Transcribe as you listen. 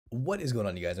What is going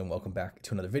on, you guys, and welcome back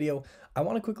to another video. I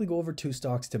want to quickly go over two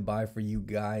stocks to buy for you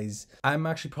guys. I'm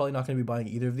actually probably not going to be buying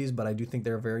either of these, but I do think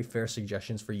they're very fair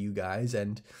suggestions for you guys,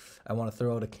 and I want to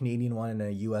throw out a Canadian one and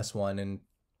a US one, and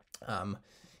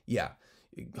yeah,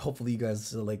 hopefully you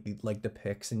guys like the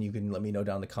picks, and you can let me know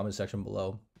down in the comment section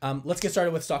below. Let's get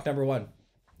started with stock number one.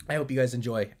 I hope you guys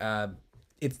enjoy.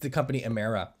 It's the company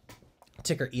Emera,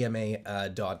 ticker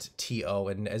EMA.TO,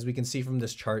 and as we can see from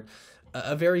this chart,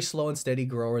 a very slow and steady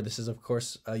grower. This is, of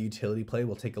course, a utility play.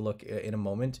 We'll take a look in a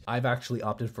moment. I've actually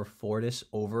opted for Fortis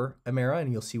over Emera,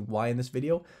 and you'll see why in this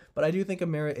video. But I do think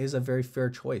Emera is a very fair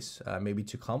choice, maybe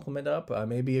to complement up.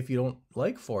 Maybe if you don't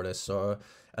like Fortis or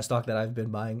a stock that I've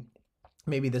been buying,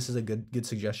 maybe this is a good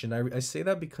suggestion. I say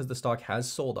that because the stock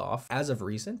has sold off as of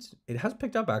recent. It has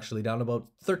picked up actually, down about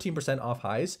 13% off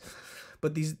highs.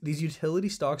 But these utility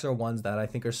stocks are ones that I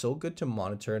think are so good to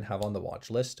monitor and have on the watch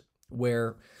list,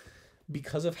 where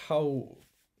because of how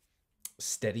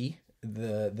steady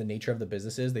the nature of the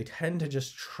business is, they tend to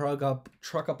just truck up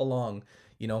along,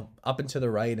 up and to the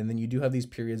right. And then you do have these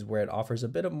periods where it offers a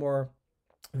bit of more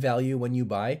value when you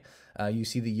buy. You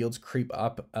see the yields creep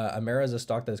up. Emera is a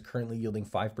stock that is currently yielding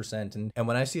 5%. And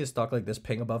when I see a stock like this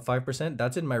ping above 5%,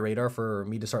 that's in my radar for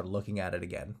me to start looking at it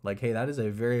again. Like, hey, that is a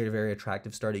very, very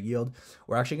attractive starting yield.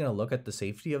 We're actually going to look at the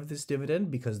safety of this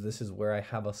dividend, because this is where I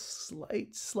have a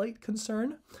slight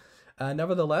concern.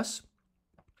 Nevertheless,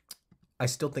 I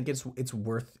still think it's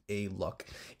worth a look.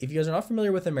 If you guys are not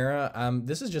familiar with Emera,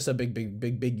 this is just a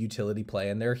big utility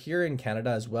play, and they're here in Canada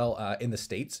as well, in the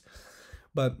States.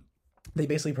 But they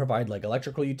basically provide like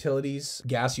electrical utilities,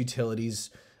 gas utilities,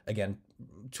 again,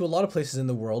 to a lot of places in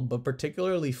the world, but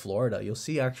particularly Florida. You'll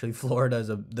see actually Florida is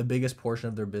the biggest portion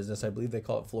of their business. I believe they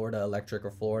call it Florida Electric or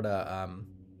Florida.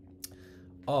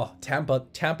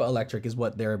 Tampa Electric is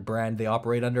what their brand they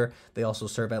operate under. They also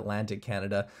serve Atlantic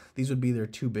Canada. These would be their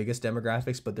two biggest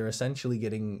demographics, but they're essentially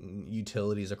getting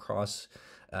utilities across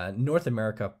North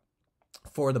America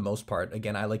for the most part.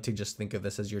 Again, I like to just think of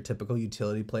this as your typical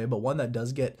utility play, but one that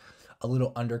does get a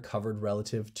little undercovered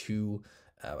relative to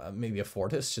maybe a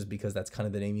Fortis, just because that's kind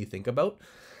of the name you think about.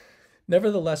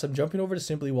 Nevertheless, I'm jumping over to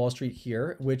Simply Wall Street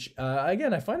here, which,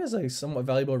 again, I find is a somewhat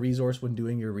valuable resource when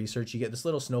doing your research. You get this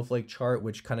little snowflake chart,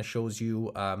 which kind of shows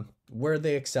you where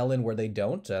they excel and where they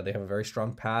don't. They have a very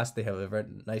strong past. They have a very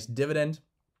nice dividend,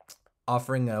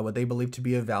 offering what they believe to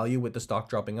be a value with the stock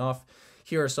dropping off.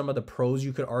 Here are some of the pros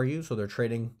you could argue. So they're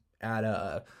trading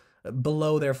at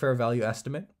below their fair value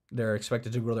estimate. They're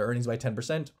expected to grow their earnings by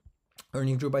 10%.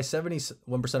 Earnings grew by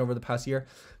 71% over the past year,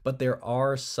 but there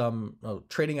are some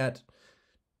trading at,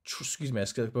 I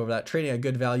skipped over that, trading at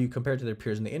good value compared to their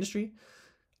peers in the industry.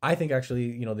 I think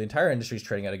actually, the entire industry is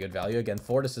trading at a good value. Again,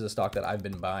 Fortis is a stock that I've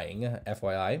been buying,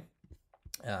 FYI.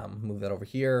 Move that over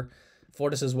here.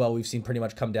 Fortis as well, we've seen pretty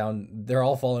much come down. They're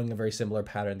all following a very similar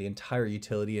pattern, the entire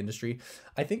utility industry.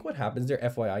 I think what happens there,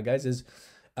 FYI, guys, is,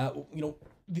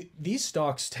 these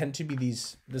stocks tend to be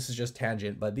this is just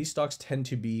tangent, but these stocks tend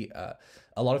to be,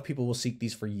 a lot of people will seek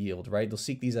these for yield, right? They'll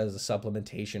seek these as a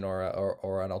supplementation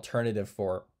or an alternative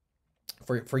for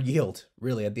yield,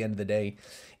 really, at the end of the day.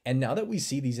 And now that we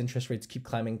see these interest rates keep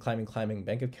climbing,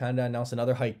 Bank of Canada announced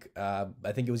another hike,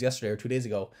 I think it was yesterday or 2 days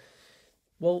ago.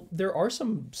 Well, there are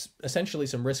essentially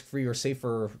some risk-free or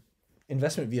safer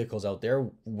investment vehicles out there,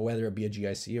 whether it be a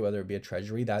GIC or whether it be a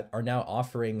treasury, that are now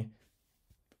offering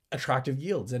attractive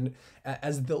yields. And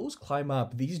as those climb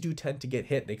up, these do tend to get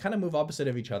hit. They kind of move opposite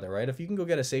of each other, right? If you can go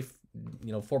get a safe,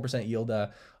 4% yield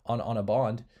on a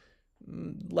bond,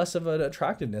 less of an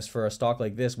attractiveness for a stock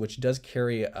like this, which does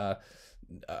carry a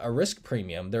risk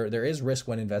premium. There is risk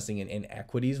when investing in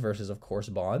equities versus, of course,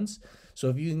 bonds. So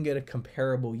if you can get a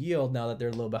comparable yield now that they're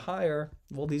a little bit higher,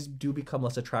 well, these do become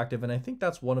less attractive. And I think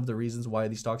that's one of the reasons why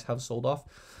these stocks have sold off.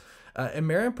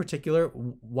 Emera in particular,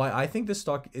 why I think this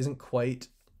stock isn't quite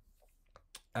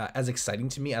as exciting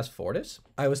to me as Fortis.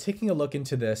 I was taking a look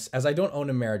into this, as I don't own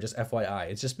Emera, just FYI.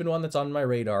 It's just been one that's on my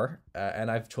radar,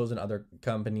 and I've chosen other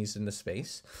companies in the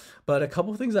space. But a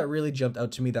couple of things that really jumped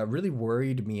out to me that really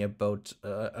worried me about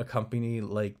a company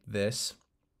like this.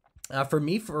 For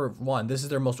me, for one, this is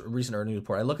their most recent earnings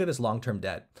report. I look at this long-term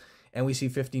debt, and we see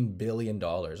 $15 billion,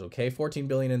 okay? $14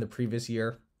 billion in the previous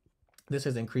year. This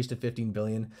has increased to $15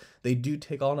 billion. They do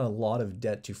take on a lot of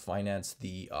debt to finance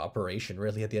the operation,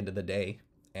 really, at the end of the day.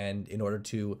 And in order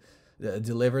to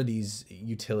deliver these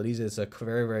utilities, it's a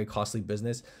very, very costly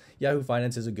business. Yahoo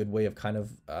Finance is a good way of kind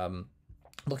of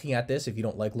looking at this. If you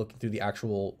don't like looking through the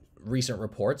actual recent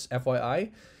reports,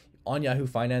 FYI, on Yahoo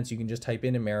Finance, you can just type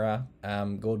in Emera,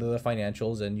 go to the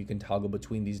financials, and you can toggle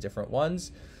between these different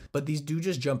ones. But these do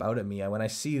just jump out at me. When I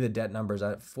see the debt numbers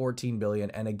at 14 billion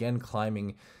and again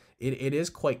climbing, it is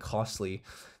quite costly.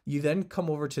 You then come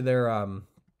over to their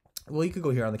well, you could go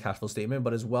here on the cash flow statement,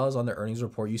 but as well as on their earnings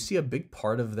report, you see a big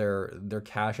part of their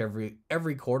cash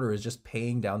every quarter is just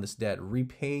paying down this debt,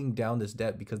 repaying down this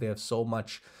debt, because they have so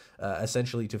much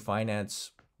essentially to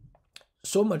finance,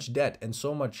 so much debt and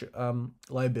so much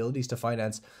liabilities to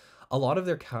finance. A lot of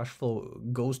their cash flow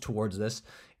goes towards this.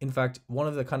 In fact, one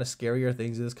of the kind of scarier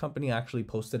things is this company actually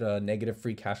posted a negative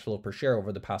free cash flow per share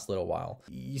over the past little while.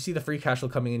 You see the free cash flow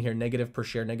coming in here, negative per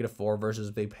share, -4,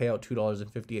 versus they pay out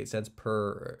 $2.58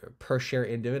 per share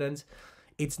in dividends.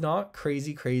 It's not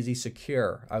crazy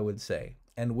secure, I would say.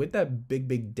 And with that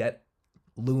big debt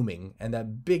looming and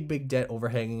that big debt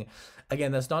overhanging,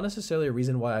 again, that's not necessarily a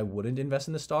reason why I wouldn't invest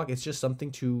in the stock. It's just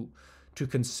something to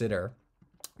consider,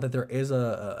 that there is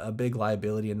a big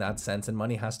liability in that sense, and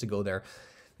money has to go there.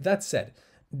 That said,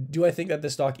 do I think that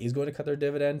this stock is going to cut their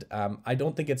dividend? I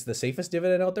don't think it's the safest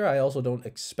dividend out there. I also don't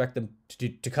expect them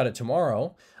to cut it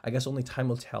tomorrow. I guess only time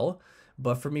will tell.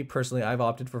 But for me personally, I've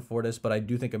opted for Fortis, but I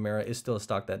do think Emera is still a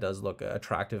stock that does look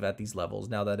attractive at these levels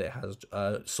now that it has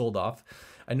sold off.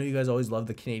 I know you guys always love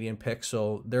the Canadian pick,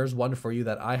 so there's one for you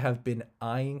that I have been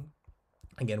eyeing.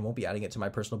 Again, won't be adding it to my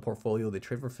personal portfolio. They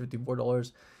trade for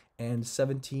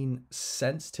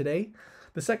 $54.17 today.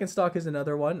 The second stock is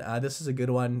another one. This is a good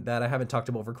one that I haven't talked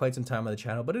about for quite some time on the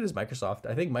channel, but it is Microsoft.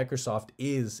 I think Microsoft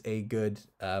is a good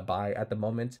buy at the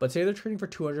moment, but today they're trading for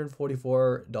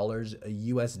 $244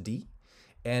 USD.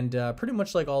 And pretty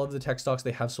much like all of the tech stocks,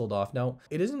 they have sold off. Now,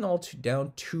 it isn't all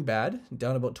down too bad,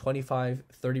 down about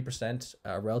 25-30%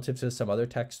 relative to some other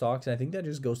tech stocks. And I think that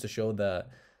just goes to show the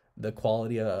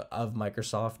quality of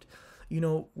Microsoft. You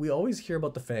know, we always hear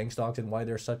about the FANG stocks and why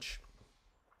they're such,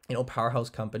 you know, powerhouse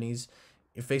companies.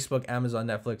 Facebook, Amazon,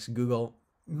 Netflix, Google.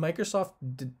 Microsoft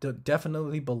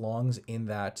definitely belongs in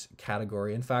that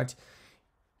category. In fact,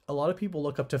 a lot of people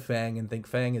look up to FANG and think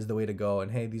FANG is the way to go,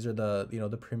 and hey, these are the, you know,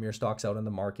 the premier stocks out in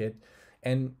the market.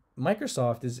 And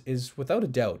Microsoft is without a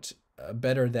doubt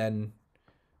better than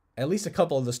at least a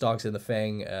couple of the stocks in the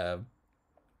FANG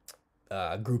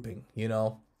grouping. You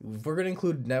know, if we're going to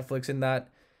include Netflix in that,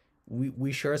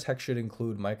 we sure as heck should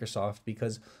include Microsoft,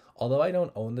 because although I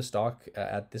don't own the stock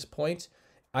at this point,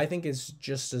 I think it's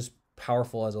just as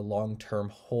powerful as a long-term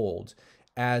hold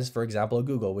as, for example, a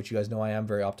Google, which you guys know I am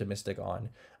very optimistic on,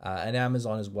 and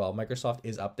Amazon as well. Microsoft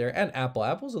is up there, and Apple.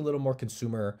 Apple's a little more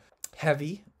consumer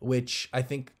heavy, which I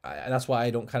think that's why I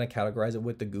don't kind of categorize it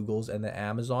with the Googles and the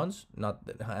Amazons. Not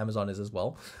that Amazon is as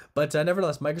well, but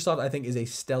nevertheless, Microsoft I think is a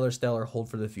stellar hold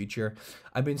for the future.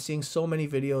 I've been seeing so many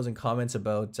videos and comments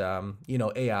about you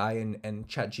know, AI and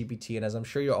ChatGPT, and as I'm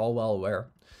sure you're all well aware,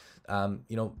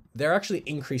 you know, they're actually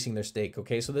increasing their stake.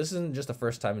 Okay, so this isn't just a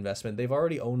first time investment. They've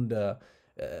already owned a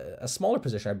smaller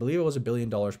position. I believe it was $1 billion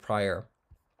prior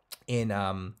in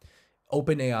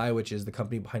OpenAI, which is the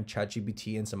company behind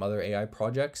ChatGPT and some other AI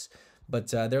projects, but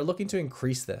they're looking to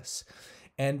increase this.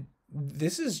 And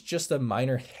this is just a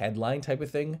minor headline type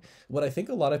of thing. What I think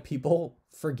a lot of people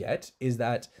forget is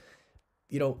that,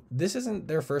 you know, this isn't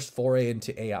their first foray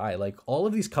into AI. Like all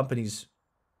of these companies,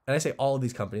 and I say all of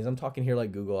these companies, I'm talking here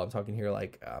like Google, I'm talking here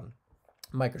like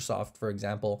Microsoft, for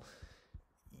example,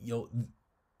 you know,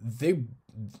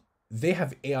 they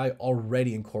have AI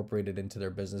already incorporated into their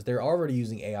business. They're already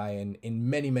using AI in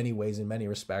many ways, in many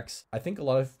respects. I think a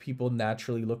lot of people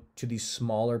naturally look to these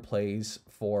smaller plays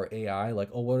for AI, like,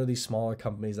 oh, what are these smaller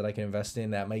companies that I can invest in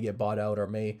that may get bought out or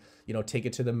may, you know, take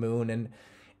it to the moon?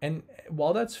 And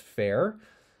while that's fair,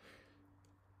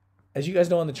 as you guys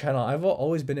know on the channel, I've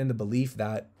always been in the belief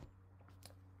that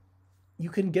you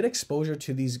can get exposure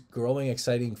to these growing,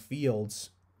 exciting fields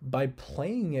by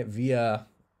playing it via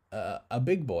a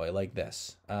big boy like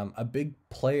this, a big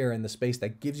player in the space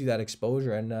that gives you that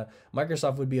exposure. And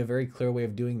Microsoft would be a very clear way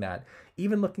of doing that.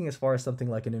 Even looking as far as something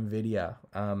like an NVIDIA,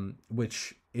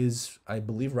 which is, I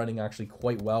believe, running actually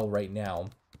quite well right now.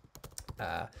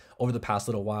 Over the past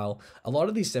little while, a lot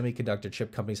of these semiconductor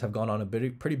chip companies have gone on a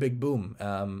pretty big boom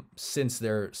since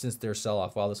their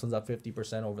sell-off. Wow, this one's up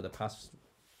 50% over the past,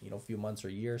 you know, few months or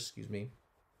years, excuse me.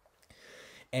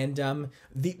 And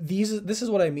this is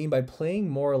what I mean by playing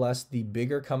more or less the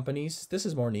bigger companies. This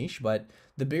is more niche, but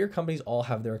the bigger companies all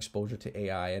have their exposure to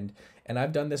AI, and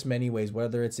I've done this many ways,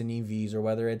 whether it's in EVs or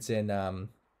whether it's in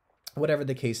whatever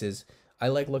the case is. I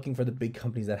like looking for the big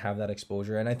companies that have that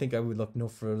exposure, and I think I would look no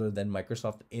further than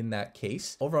Microsoft in that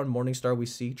case. Over on Morningstar, we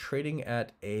see trading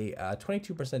at a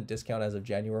 22% discount as of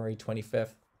January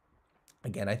 25th.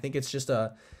 Again, I think it's just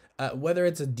whether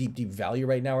it's a deep value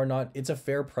right now or not, it's a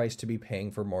fair price to be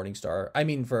paying for Morningstar. I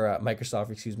mean, for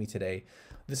Microsoft, excuse me, today.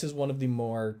 This is one of the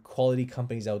more quality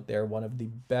companies out there, one of the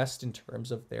best in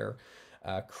terms of their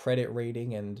credit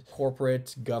rating and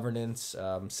corporate governance.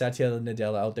 Satya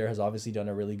Nadella out there has obviously done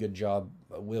a really good job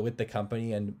with the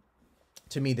company, and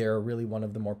to me, they're really one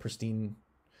of the more pristine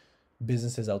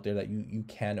businesses out there that you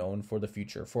can own for the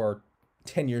future. For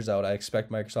 10 years out, I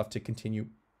expect Microsoft to continue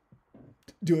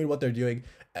doing what they're doing.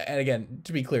 And again,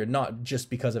 to be clear, not just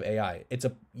because of AI.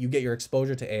 You get your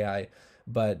exposure to AI,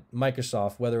 but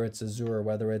Microsoft, whether it's Azure,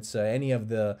 whether it's any of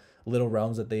the little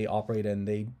realms that they operate in,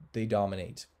 they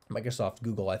dominate. Microsoft,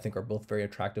 Google, I think, are both very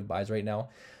attractive buys right now.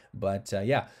 But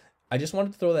yeah, I just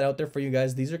wanted to throw that out there for you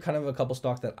guys. These are kind of a couple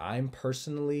stocks that I'm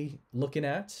personally looking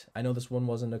at. I know this one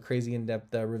wasn't a crazy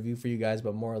in-depth review for you guys,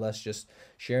 but more or less just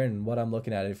sharing what I'm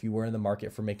looking at. If you were in the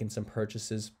market for making some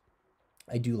purchases,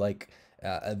 I do like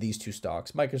these two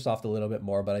stocks. Microsoft a little bit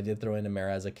more, but I did throw in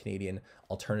Emera as a Canadian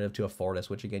alternative to a Fortis,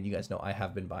 which again, you guys know I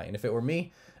have been buying. And if it were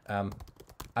me,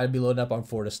 I'd be loading up on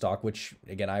Fortis stock, which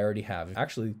again, I already have.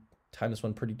 Actually, timed this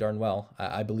one pretty darn well.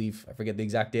 I believe, I forget the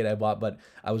exact date I bought, but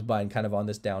I was buying kind of on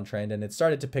this downtrend, and it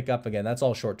started to pick up again. That's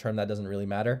all short term. That doesn't really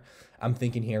matter. I'm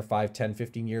thinking here 5, 10,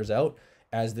 15 years out,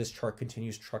 as this chart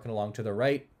continues trucking along to the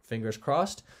right, fingers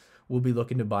crossed, we'll be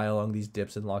looking to buy along these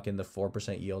dips and lock in the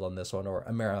 4% yield on this one, or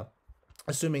Emera,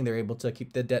 assuming they're able to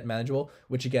keep the debt manageable,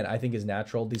 which again, I think is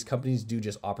natural. These companies do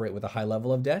just operate with a high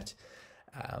level of debt.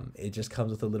 It just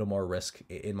comes with a little more risk,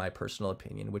 in my personal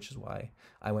opinion, which is why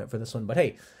I went for this one. But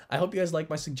hey, I hope you guys like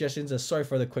my suggestions. Sorry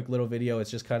for the quick little video.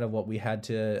 It's just kind of what we had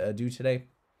to do today.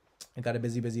 I got a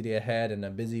busy day ahead and a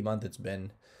busy month it's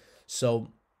been. So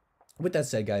with that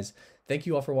said, guys, thank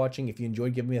you all for watching. If you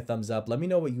enjoyed, give me a thumbs up. Let me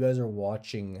know what you guys are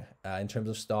watching in terms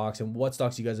of stocks and what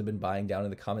stocks you guys have been buying down in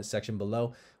the comment section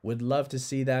below. Would love to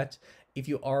see that. If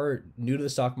you are new to the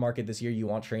stock market this year, you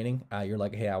want training, you're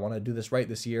like, hey, I want to do this right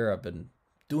this year. I've been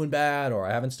doing bad, or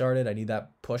I haven't started. I need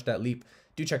that push, that leap.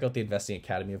 Do check out the Investing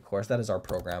Academy, of course. That is our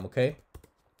program, okay?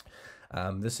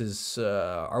 This is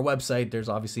our website. There's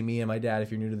obviously me and my dad if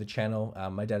you're new to the channel.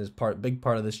 My dad is big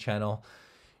part of this channel.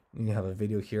 You have a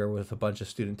video here with a bunch of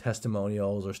student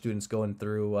testimonials or students going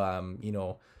through, you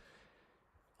know,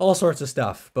 all sorts of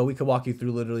stuff. But we could walk you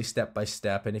through literally step by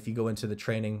step. And if you go into the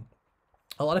training,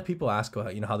 a lot of people ask,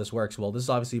 you know, how this works. Well, this is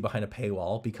obviously behind a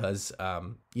paywall because,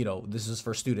 you know, this is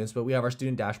for students, but we have our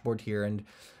student dashboard here, and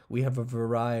we have a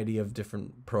variety of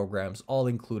different programs all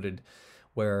included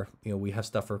where, you know, we have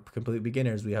stuff for complete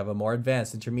beginners. We have a more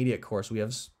advanced intermediate course. We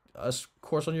have a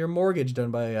course on your mortgage done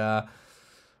by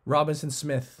Robinson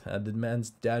Smith. The man's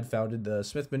dad founded the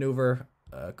Smith Maneuver.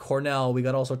 Cornell, we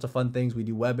got all sorts of fun things. We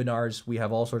do webinars. We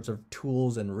have all sorts of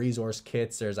tools and resource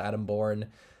kits. There's Adam Bourne.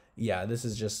 Yeah, this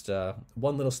is just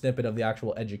one little snippet of the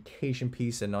actual education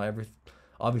piece, and not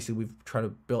obviously we've tried to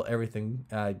build everything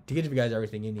to give you guys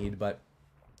everything you need. But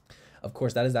of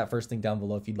course, that is that first thing down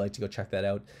below if you'd like to go check that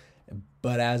out.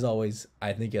 But as always,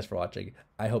 I thank you guys for watching.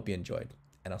 I hope you enjoyed,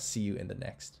 and I'll see you in the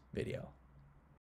next video.